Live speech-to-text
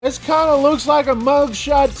This kind of looks like a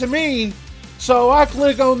mugshot to me. So I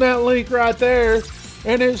click on that link right there,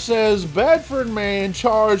 and it says Bedford man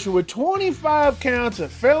charged with 25 counts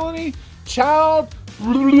of felony child.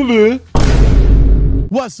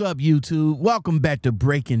 What's up, YouTube? Welcome back to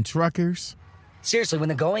Breaking Truckers. Seriously, when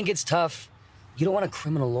the going gets tough, you don't want a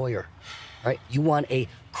criminal lawyer, right? You want a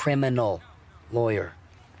criminal lawyer.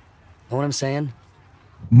 Know what I'm saying?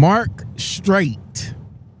 Mark Straight,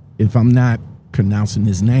 if I'm not pronouncing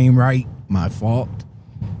his name right, my fault.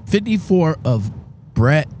 54 of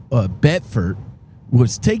Bedford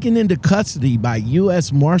was taken into custody by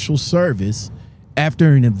U.S. Marshal Service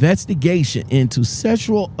after an investigation into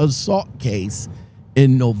sexual assault case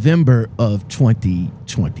in November of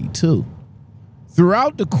 2022.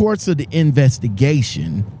 Throughout the course of the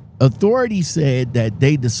investigation, authorities said that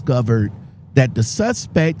they discovered that the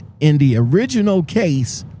suspect in the original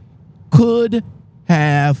case could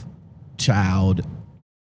have child.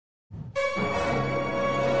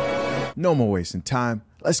 No more wasting time.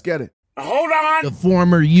 Let's get it. Hold on. The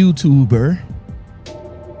former YouTuber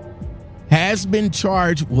has been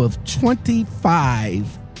charged with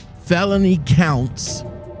 25 felony counts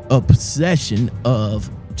of possession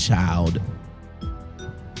of child.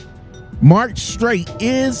 Mark Straight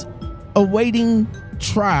is awaiting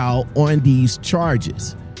trial on these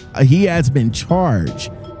charges. He has been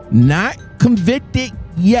charged, not convicted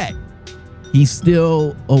yet. He's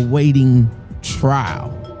still awaiting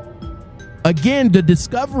trial. Again, the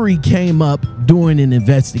discovery came up during an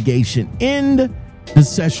investigation in the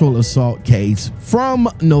sexual assault case from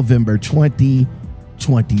November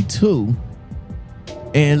 2022.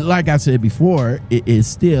 And like I said before, it is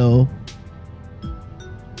still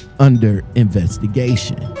under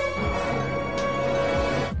investigation.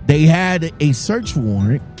 They had a search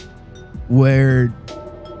warrant where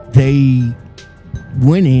they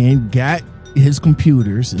went in, got his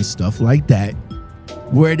computers and stuff like that,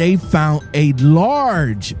 where they found a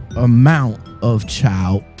large amount of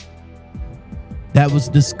child that was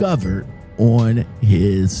discovered on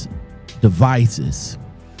his devices.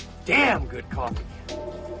 Damn good coffee.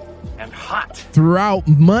 And hot. Throughout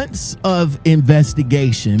months of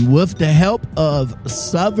investigation, with the help of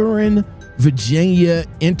Southern Virginia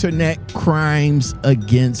Internet Crimes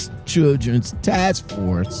Against Children's Task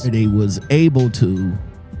Force, they was able to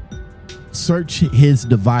search his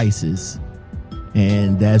devices,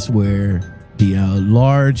 and that's where the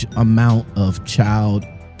large amount of child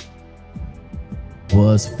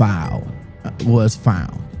was found.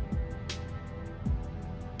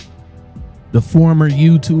 The former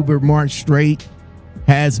YouTuber Mark Straight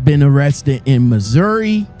has been arrested in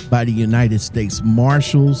Missouri by the United States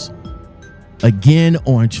Marshals, again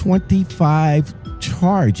on 25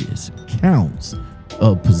 counts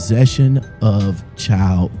of possession of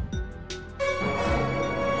child.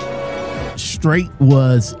 Straight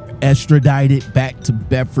was extradited back to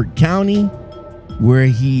Bedford County, where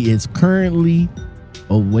he is currently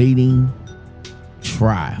awaiting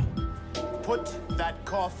trial. Put that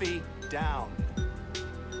coffee down.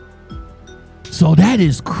 So that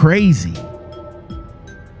is crazy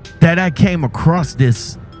that I came across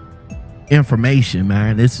this information,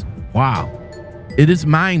 man. It's wow. It is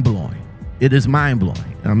mind-blowing. It is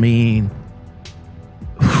mind-blowing. I mean,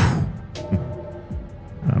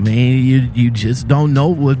 you just don't know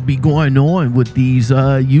what be going on with these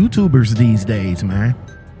YouTubers these days, man.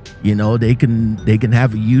 You know, they can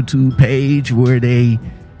have a YouTube page where they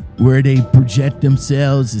project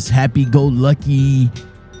themselves as happy-go-lucky,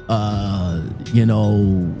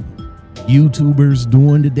 YouTubers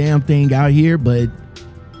doing the damn thing out here, but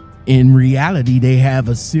in reality, they have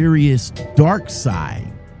a serious dark side.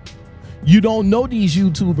 You don't know these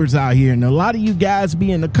YouTubers out here, and a lot of you guys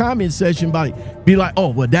be in the comment section be like, oh,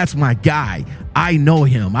 well, that's my guy. I know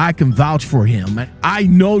him. I can vouch for him. I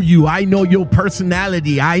know you. I know your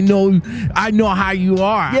personality. I know how you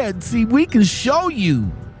are. Yeah, see, we can show you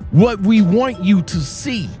what we want you to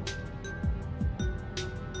see,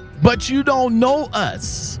 but you don't know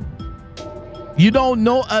us. You don't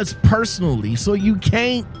know us personally, so you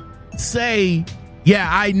can't say, yeah,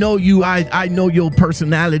 I know you. I know your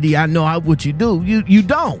personality. I know what you do. You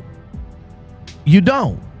don't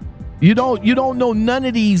know none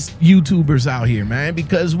of these YouTubers out here, man,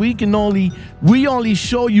 because we only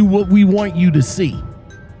show you what we want you to see.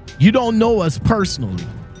 You don't know us personally.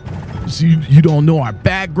 So you don't know our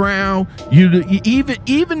background.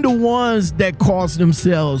 Even the ones that call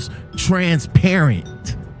themselves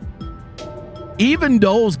transparent, even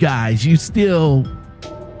those guys, you still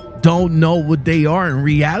don't know what they are in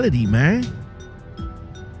reality, man.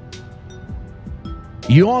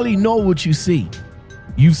 You only know what you see.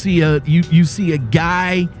 You see a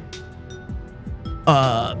guy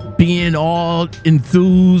being all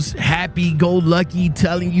enthused, happy-go-lucky,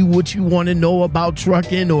 telling you what you want to know about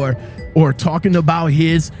trucking, or talking about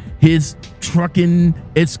his trucking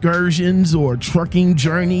excursions or trucking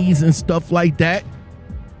journeys and stuff like that.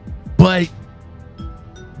 But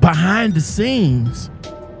behind the scenes,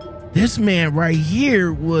 this man right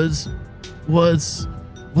here was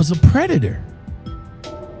a predator.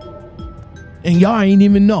 And y'all ain't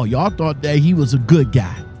even know. Y'all thought that he was a good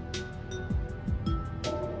guy.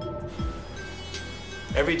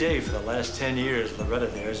 Every day for the last 10 years, Loretta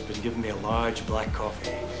there has been giving me a large black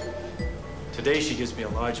coffee. Today she gives me a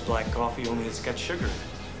large black coffee, only it's got sugar in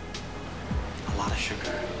it. A lot of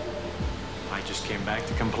sugar. I just came back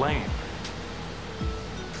to complain.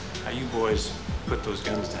 How you boys put those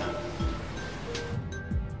guns down?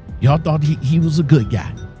 Y'all thought he was a good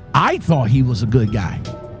guy. I thought he was a good guy.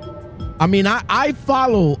 I mean, I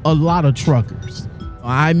follow a lot of truckers.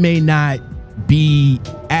 I may not be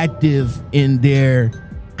active in their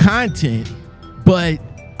content, but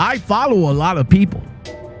I follow a lot of people.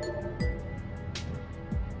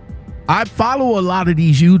 I follow a lot of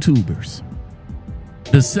these YouTubers.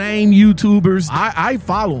 The same YouTubers, I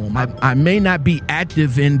follow them. I may not be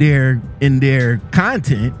active in their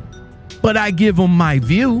content, but I give them my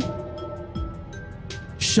view.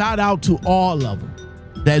 Shout out to all of them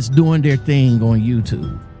that's doing their thing on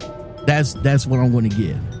YouTube. That's what I'm going to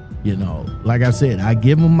give. You know, like I said, I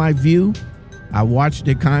give them my view. I watch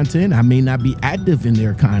their content. I may not be active in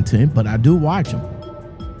their content, but I do watch them.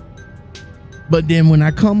 But then when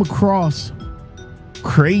I come across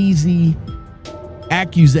crazy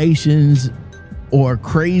accusations or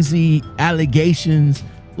crazy allegations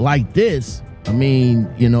like this, I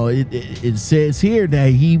mean, you know, it says here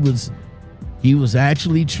that he was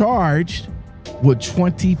actually charged with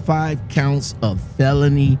 25 counts of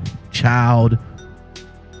felony child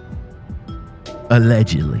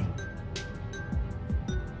allegedly.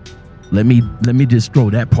 Let me just throw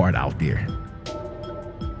that part out there.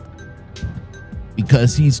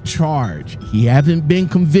 Because he's charged. He hasn't been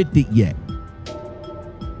convicted yet.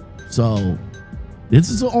 So this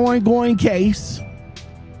is an ongoing case.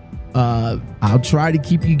 I'll try to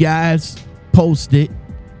keep you guys posted.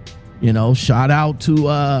 You know, shout out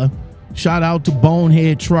to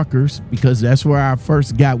Bonehead Truckers, because that's where I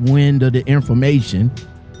first got wind of the information.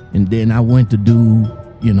 And then I went to do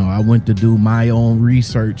my own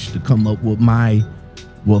research to come up with my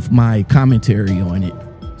commentary on it.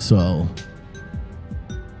 So,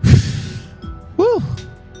 whew,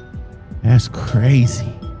 that's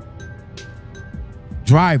crazy.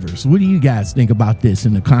 Drivers, what do you guys think about this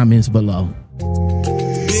in the comments below?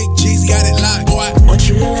 Big G's got it locked, boy. Want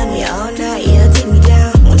you to love me all night, yeah, take me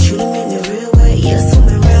down. Want you to make me real wet, yeah, swim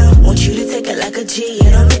around. Want you to take it like a G,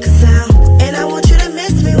 yeah, don't make a sound. And I want you to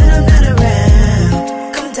miss me when I'm not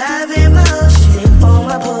around. Come dive in my ocean, sip on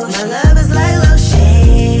my potion. My love is like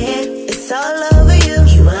lotion. It's all over you,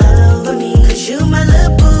 you all over me. Cause you my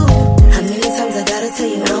little boo. How many times I gotta tell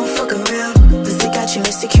you, don't fuck around. Pussy got you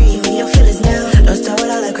insecure, you and your feelings